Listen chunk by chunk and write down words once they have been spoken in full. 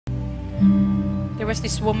There was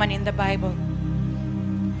this woman in the Bible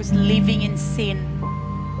who's living in sin,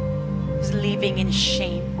 who's living in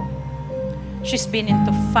shame. She's been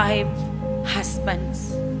into 5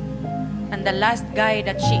 husbands. And the last guy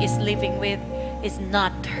that she is living with is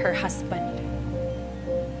not her husband.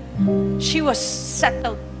 She was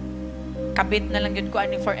settled. Kabit na lang yun ko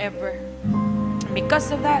ani forever. And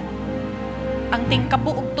because of that, ang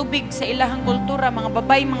tingkabog tubig sa ilahang kultura, mga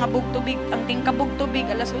babay, mga bug tubig, ang tingkabog tubig,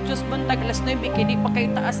 alas 8 buntag, alas 9, kini pa kayo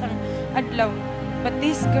taas ang adlaw. But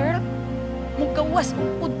this girl, mugawas,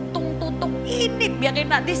 utong tutok, init, biya kayo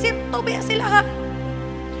na, disinto, biya sila ha.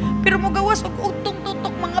 Pero mugawas, utong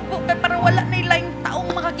tutok, mga po, kaya para wala na ilang taong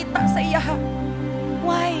makakita sa iya ha.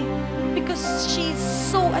 Why? Because she's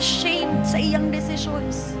so ashamed sa iyang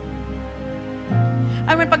decisions.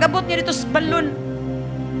 I mean, pag-abot niya dito sa balon,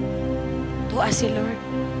 tuwa si Lord.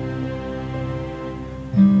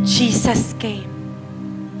 Jesus came.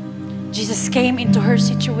 Jesus came into her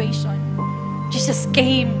situation. Jesus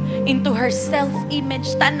came into her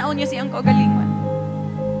self-image. Tanaw niya siyang kagalingon.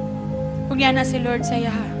 Kung yan na si Lord sa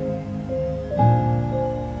iya,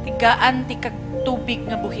 tigaan ti kag tubig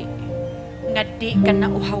nga buhi, nga di ka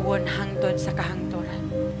nauhawon hangtod sa kahangturan.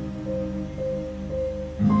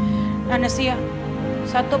 Ano siya?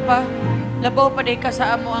 Sa to pa, labaw pa day ka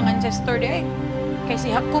sa amo ang ancestor di ay. Kay si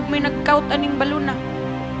Jacob may nag-count aning baluna.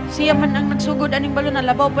 Siya man ang nagsugod aning baluna,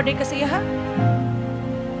 labaw pa day ka siya ha.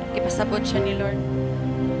 Ipasabot siya ni Lord.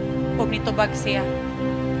 Huwag nitubag siya.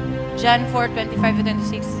 John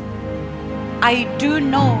 4:25-26. I do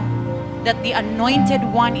know that the anointed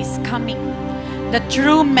one is coming, the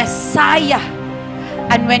true Messiah.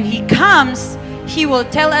 And when he comes, he will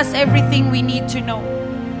tell us everything we need to know.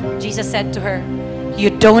 Jesus said to her, you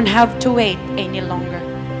don't have to wait any longer.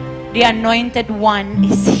 The anointed one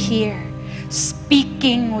is here,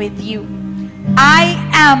 speaking with you. I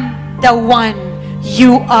am the one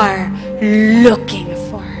you are looking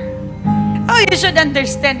for. Oh, you should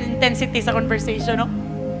understand the intensity sa conversation, no?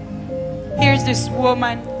 Here's this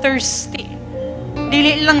woman, thirsty.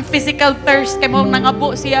 Dili lang physical thirst, kay mo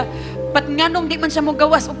nangabo siya. But nga nung di man siya mo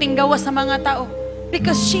gawas o tinggawas sa mga tao.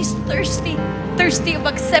 Because she's thirsty. Thirsty of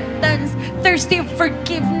acceptance, thirsty of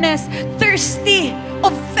forgiveness, thirsty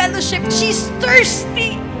of fellowship. She's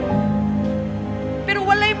thirsty. Pero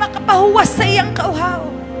walay makapahuwas sa iyang kauhaw.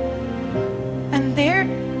 And there,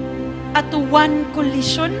 at one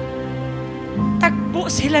collision, tagbo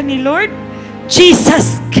sila ni Lord.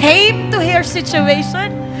 Jesus came to her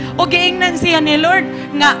situation. O giingnan siya ni Lord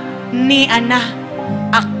nga, ni ana,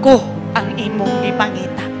 ako ang imong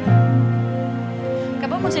ipangita.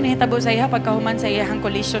 Mo sinihitabo sa iya pagkahuman sa iyahang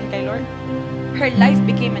collision kay Lord. Her life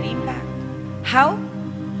became an impact. How?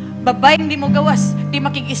 Babayang di mo gawas, di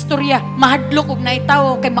makikistorya, mahadlok og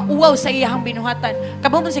naitaw kay mauwaw sa iyahang binuhatan.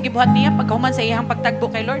 Kabo mo sa gibuhat niya pagkahuman sa iyahang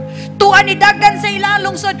pagtagbo kay Lord. Tuan ni dagan sa ilang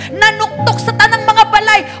lungsod, nanuktok sa tanang mga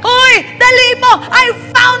balay. Hoy, dali mo! I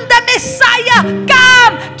found the Messiah!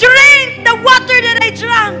 Come! Drink the water that I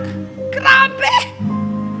drank! Grabe!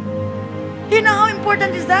 You know how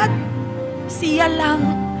important is that? Siya lang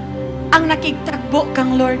ang nakigtagbo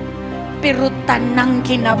kang Lord. Pero tanang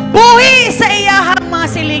kinabuhi sa iyahang mga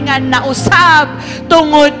silingan na usab.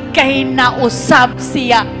 Tungod kay nausab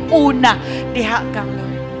siya una. Diha kang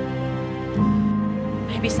Lord.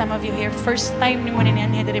 Maybe some of you here, first time ni mo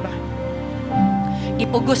niyan niya, diba?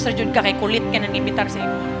 Gipugos na dyan ka kay kulit ka nang imitar sa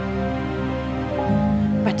imo.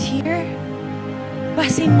 But here,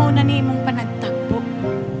 basin mo na ni imong panagtagbo.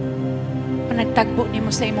 Panagtagbo ni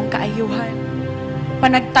mo sa imong kaayuhan.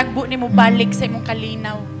 Panagtagbo ni mo balik sa imong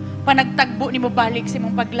kalinaw. Panagtagbo ni mo balik sa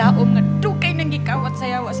imong paglaom nga dugay nang gikawat sa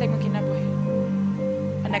yawa sa imong kinabuhi.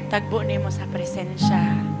 Panagtagbo ni mo sa presensya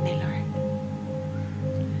ni Lord.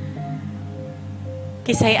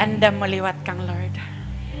 Kisay andam mo liwat kang Lord.